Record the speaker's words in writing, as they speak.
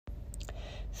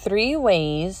3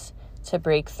 ways to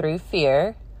break through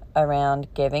fear around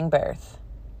giving birth.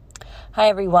 Hi,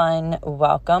 everyone.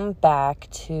 Welcome back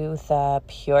to the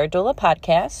Pure Doula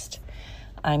podcast.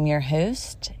 I'm your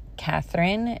host,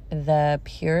 Catherine, the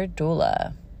Pure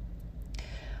Doula.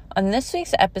 On this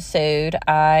week's episode,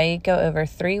 I go over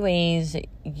 3 ways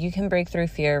you can break through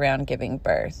fear around giving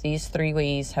birth. These 3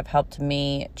 ways have helped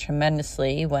me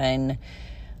tremendously when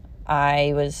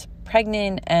I was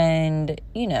pregnant and,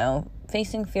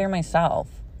 facing fear myself.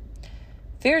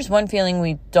 Fear is one feeling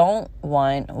we don't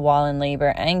want while in labor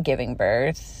and giving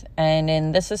birth. And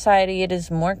in this society, it is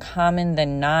more common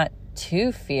than not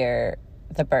to fear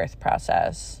the birth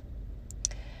process.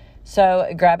 So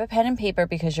grab a pen and paper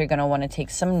because you're going to want to take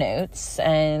some notes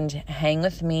and hang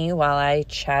with me while I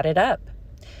chat it up.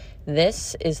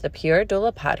 This is the Pure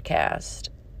Doula podcast.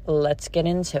 Let's get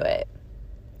into it.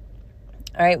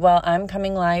 All right, well, I'm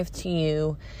coming live to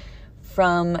you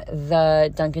from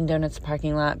the Dunkin' Donuts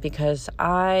parking lot because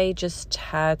I just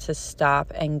had to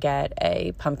stop and get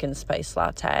a pumpkin spice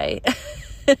latte.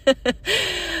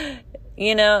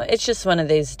 It's just one of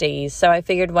those days. So I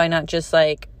figured why not just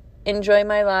enjoy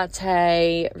my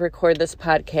latte, record this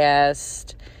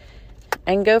podcast,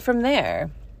 and go from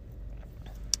there.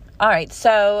 All right,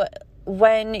 so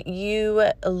when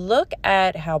you look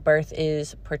at how birth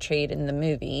is portrayed in the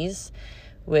movies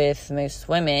with most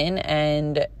women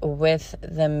and with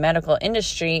the medical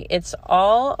industry, it's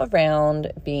all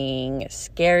around being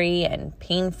scary and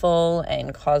painful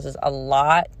and causes a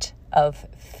lot of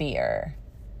fear.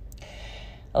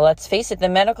 Let's face it, the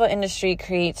medical industry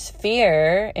creates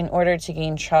fear in order to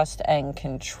gain trust and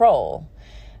control.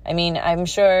 I mean, I'm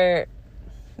sure,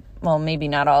 well, maybe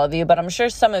not all of you, but I'm sure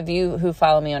some of you who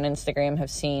follow me on Instagram have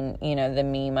seen, the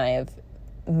meme I have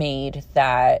made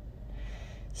that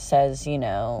says,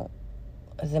 the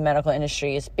medical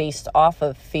industry is based off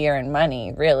of fear and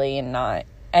money, really, and not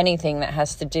anything that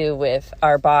has to do with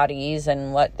our bodies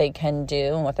and what they can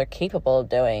do and what they're capable of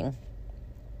doing.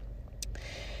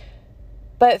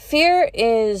 But fear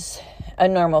is a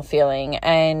normal feeling,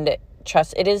 and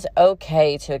trust, it is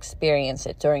okay to experience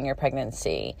it during your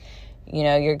pregnancy.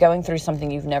 You're going through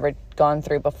something you've never gone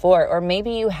through before, or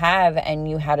maybe you have and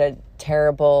you had a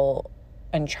terrible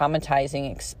and traumatizing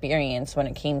experience when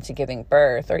it came to giving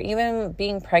birth or even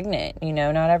being pregnant.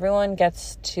 Not everyone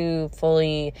gets to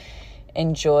fully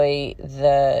enjoy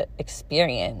the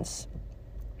experience.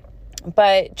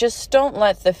 But just don't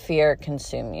let the fear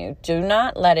consume you. Do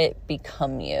not let it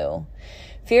become you.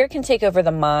 Fear can take over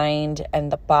the mind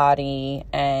and the body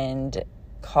and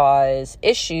cause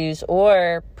issues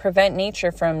or prevent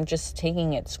nature from just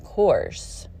taking its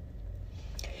course.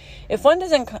 If one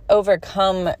doesn't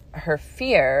overcome her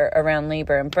fear around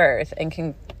labor and birth,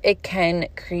 it can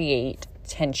create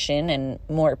tension and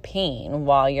more pain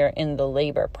while you're in the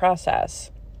labor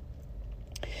process.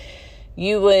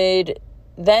 You would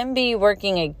then be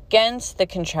working against the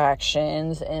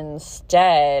contractions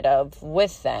instead of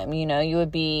with them. You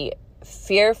would be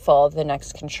fearful of the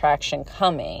next contraction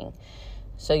coming.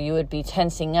 So you would be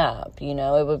tensing up,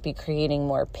 it would be creating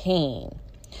more pain.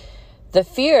 The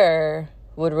fear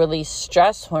would release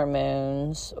stress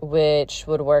hormones, which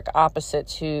would work opposite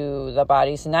to the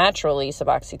body's natural release of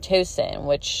oxytocin,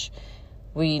 which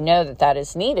we know that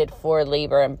is needed for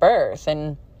labor and birth.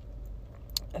 And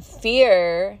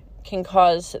fear can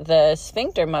cause the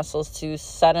sphincter muscles to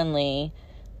suddenly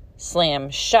slam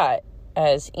shut,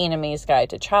 as Anna May's Guide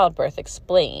to Childbirth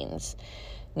explains.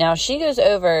 Now, she goes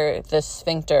over the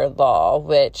sphincter law,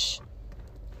 which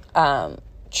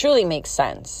truly makes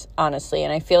sense, honestly.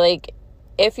 And I feel like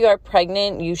if you are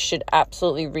pregnant, you should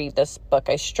absolutely read this book.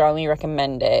 I strongly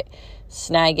recommend it.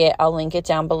 Snag it. I'll link it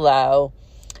down below.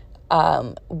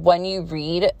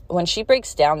 When she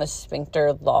breaks down the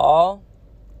sphincter law,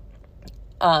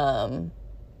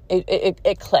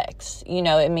 it clicks,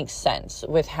 it makes sense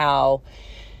with how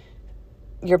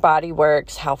your body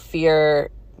works, how fear,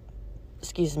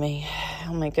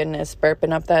 oh my goodness,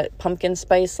 burping up that pumpkin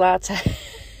spice latte,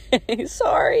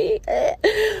 sorry,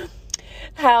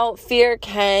 how fear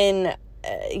can,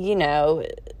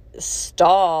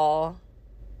 stall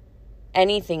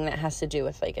anything that has to do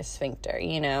with a sphincter,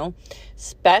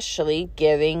 especially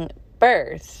giving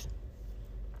birth.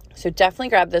 So definitely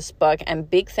grab this book, and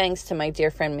big thanks to my dear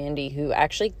friend Mandy, who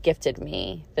actually gifted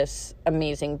me this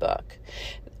amazing book.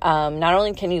 Not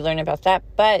only can you learn about that,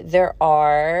 but there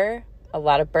are a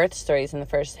lot of birth stories in the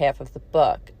first half of the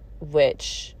book,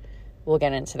 which we'll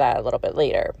get into that a little bit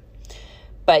later.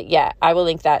 But yeah, I will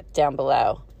link that down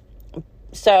below.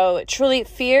 So truly,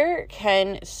 fear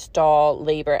can stall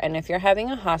labor. And if you're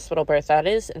having a hospital birth, that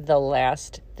is the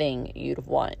last thing you'd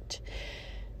want.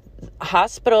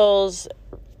 hospitals,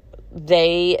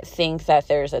 they think that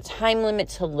there's a time limit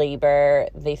to labor.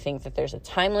 They think that there's a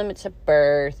time limit to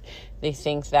birth. They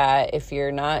think that if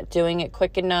you're not doing it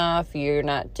quick enough, you're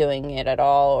not doing it at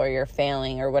all, or you're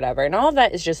failing or whatever. And all of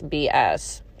that is just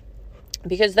BS.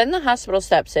 Because then the hospital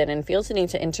steps in and feels the need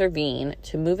to intervene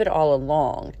to move it all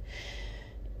along,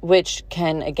 which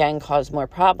can, again, cause more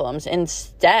problems,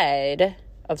 instead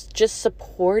of just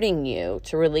supporting you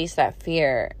to release that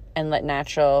fear and let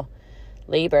natural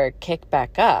labor kick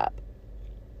back up.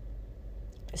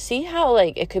 See how,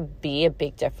 like, it could be a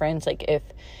big difference, like, if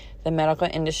the medical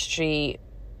industry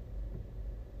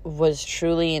was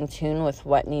truly in tune with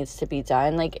what needs to be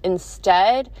done. Like,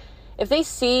 instead, if they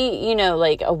see, you know,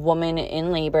 like, a woman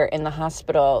in labor in the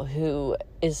hospital who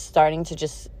is starting to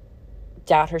just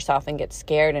doubt herself and get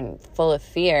scared and full of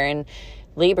fear and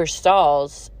labor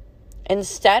stalls,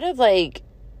 instead of, like,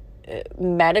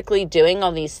 medically doing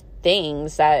all these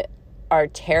things that are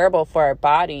terrible for our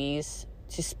bodies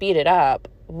to speed it up,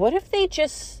 what if they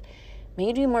just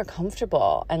made you more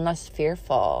comfortable and less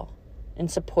fearful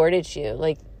and supported you?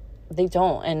 Like, they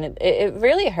don't. And it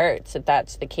really hurts if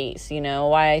that's the case. You know,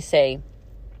 why I say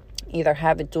either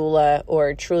have a doula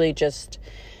or truly just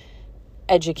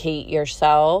educate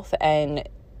yourself and,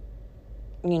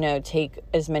 you know, take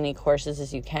as many courses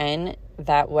as you can.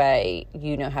 That way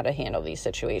you know how to handle these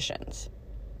situations.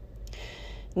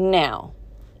 Now,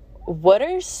 what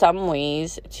are some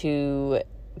ways to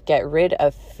get rid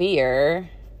of fear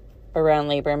around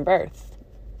labor and birth?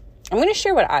 I'm going to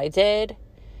share what I did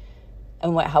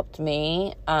and what helped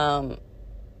me. I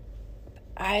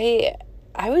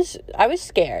was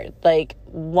scared. Like,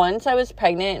 once I was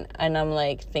pregnant, and I'm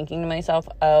like thinking to myself,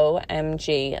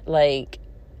 OMG, like,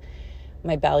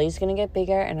 my belly's going to get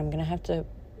bigger and I'm going to have to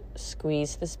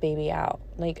squeeze this baby out.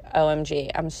 Like, OMG,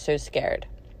 I'm so scared.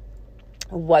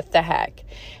 What the heck?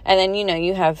 And then, you know,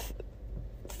 you have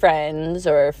friends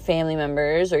or family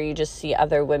members, or you just see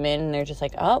other women and they're just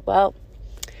like, oh, well,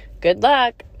 good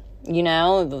luck, you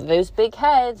know, those big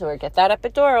heads, or get that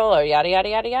epidural, or yada, yada,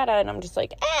 yada, yada. And I'm just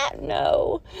like,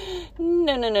 no.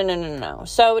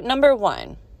 So, number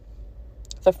one,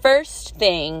 the first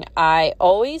thing I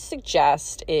always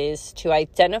suggest is to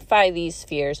identify these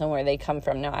fears and where they come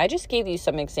from. Now, I just gave you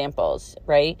some examples,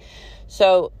 right?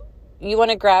 So you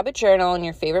want to grab a journal and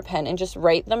your favorite pen and just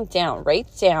write them down. Write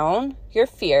down your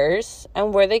fears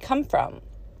and where they come from.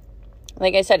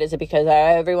 Like I said, is it because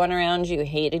everyone around you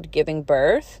hated giving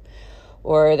birth,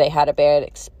 or they had a bad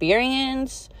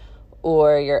experience,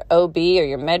 or your OB or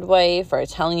your midwife are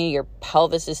telling you your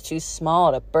pelvis is too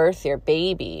small to birth your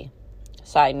baby?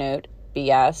 Side note,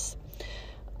 BS.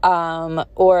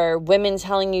 Or women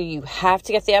telling you have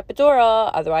to get the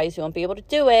epidural, otherwise you won't be able to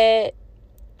do it.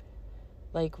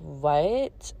 Like,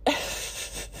 what?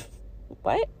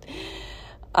 What?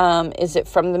 Is it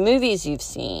from the movies you've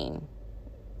seen?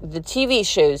 The TV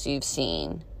shows you've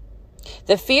seen?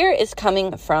 The fear is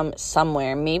coming from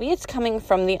somewhere. Maybe it's coming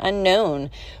from the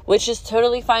unknown, which is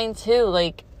totally fine too.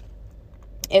 Like,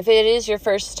 if it is your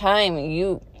first time,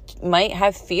 you might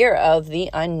have fear of the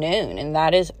unknown, and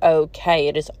that is okay.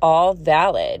 It is all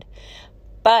valid.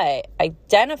 But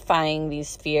identifying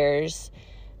these fears,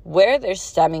 where they're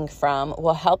stemming from,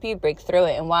 will help you break through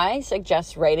it. And why I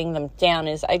suggest writing them down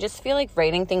is I just feel like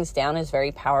writing things down is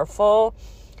very powerful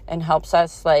and helps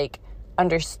us, like,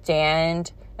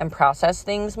 understand and process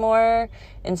things more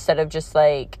instead of just,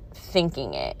 like,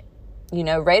 thinking it. You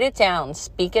know, write it down,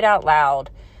 speak it out loud,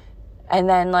 and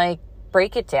then, like,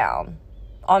 break it down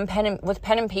on with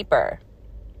pen and paper.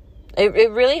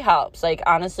 It really helps. Like,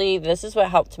 honestly, this is what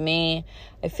helped me.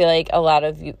 I feel like a lot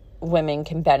of women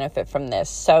can benefit from this.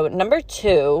 So, number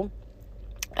 2,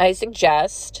 I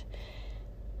suggest,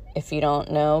 if you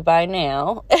don't know by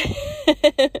now,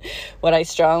 what I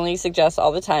strongly suggest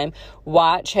all the time,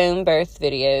 watch home birth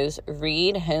videos,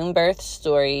 read home birth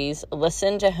stories,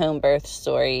 listen to home birth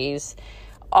stories,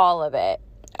 all of it.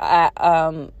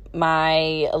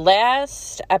 My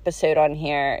last episode on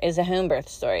here is a home birth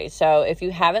story. So if you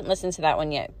haven't listened to that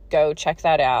one yet, go check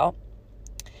that out,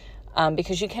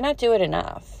 because you cannot do it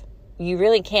enough. You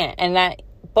really can't. And that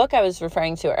book I was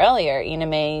referring to earlier, Ina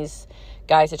May's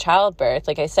Guide to Childbirth,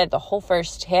 like I said, the whole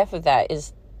first half of that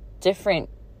is different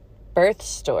birth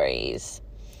stories.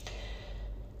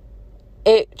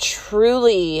 It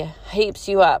truly hypes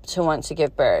you up to want to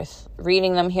give birth.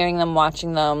 Reading them, hearing them,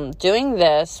 watching them. Doing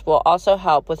this will also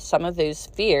help with some of those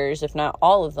fears, if not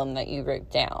all of them, that you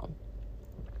wrote down.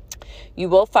 You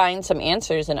will find some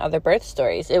answers in other birth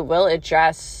stories. It will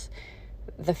address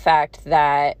the fact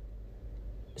that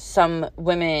some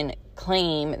women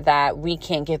claim that we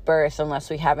can't give birth unless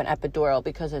we have an epidural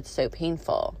because it's so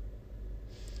painful.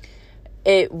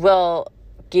 it will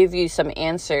give you some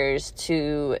answers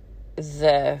to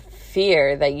the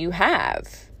fear that you have.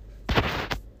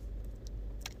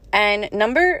 And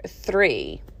number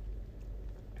 3,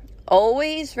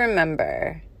 always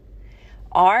remember,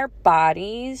 our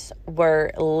bodies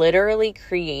were literally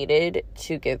created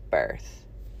to give birth.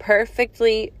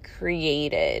 Perfectly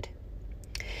created.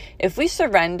 If we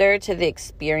surrender to the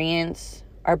experience,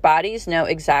 our bodies know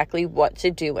exactly what to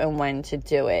do and when to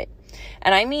do it.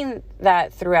 And I mean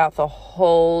that throughout the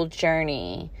whole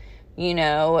journey. You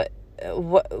know,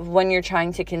 when you're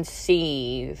trying to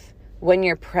conceive, when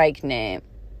you're pregnant,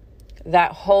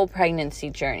 that whole pregnancy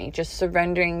journey, just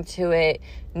surrendering to it,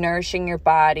 nourishing your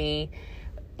body,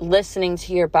 listening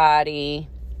to your body,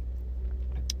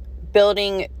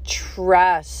 building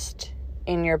trust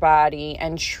in your body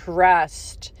and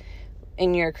trust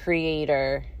in your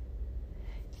creator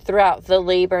throughout the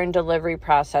labor and delivery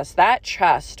process. That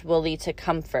trust will lead to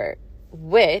comfort,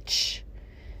 which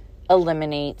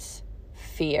eliminates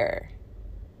fear.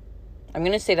 I'm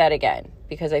going to say that again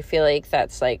because I feel like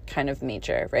that's like kind of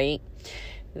major, right?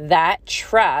 That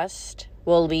trust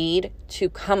will lead to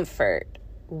comfort,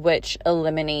 which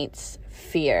eliminates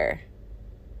fear.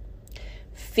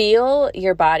 Feel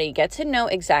your body. Get to know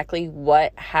exactly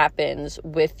what happens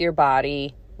with your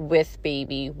body, with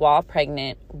baby, while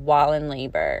pregnant, while in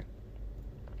labor.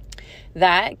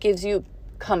 That gives you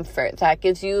comfort. That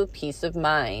gives you peace of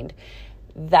mind.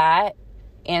 That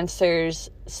answers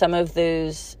some of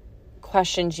those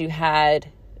questions you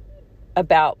had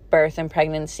about birth and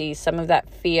pregnancy, some of that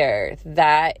fear.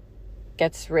 That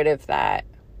gets rid of that.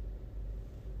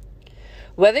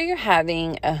 Whether you're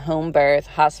having a home birth,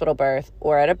 hospital birth,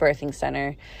 or at a birthing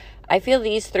center, I feel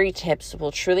these 3 tips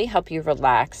will truly help you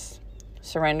relax,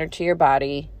 surrender to your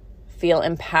body, feel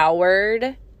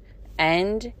empowered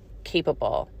and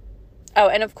capable. Oh,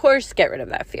 and of course, get rid of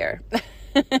that fear.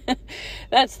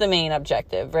 That's the main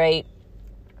objective, right?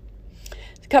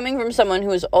 Coming from someone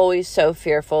who is always so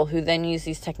fearful, who then used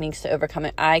these techniques to overcome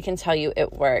it, I can tell you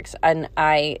it works. And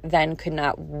I then could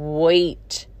not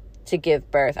wait to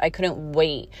give birth. I couldn't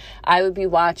wait. I would be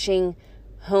watching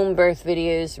home birth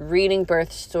videos, reading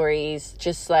birth stories,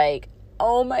 just like,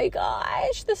 oh my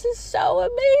gosh, this is so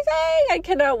amazing. I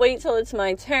cannot wait till it's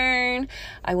my turn.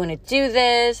 I want to do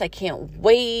this. I can't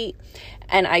wait.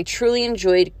 And I truly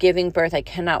enjoyed giving birth. I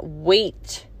cannot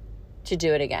wait to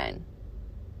do it again.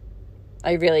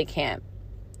 I really can't.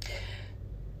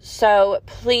 So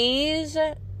please,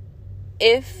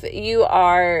 if you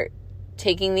are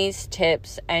taking these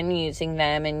tips and using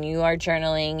them and you are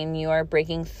journaling and you are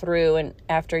breaking through and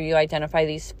after you identify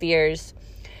these fears,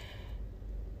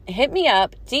 hit me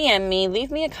up, DM me,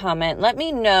 leave me a comment. Let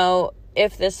me know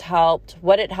if this helped,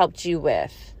 what it helped you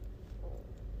with.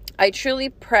 I truly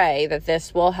pray that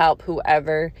this will help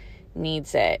whoever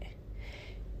needs it.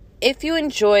 If you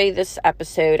enjoy this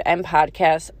episode and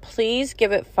podcast, please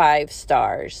give it 5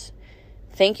 stars.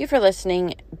 Thank you for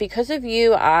listening. Because of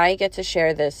you, I get to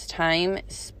share this time,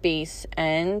 space,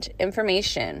 and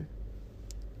information.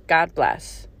 God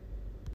bless.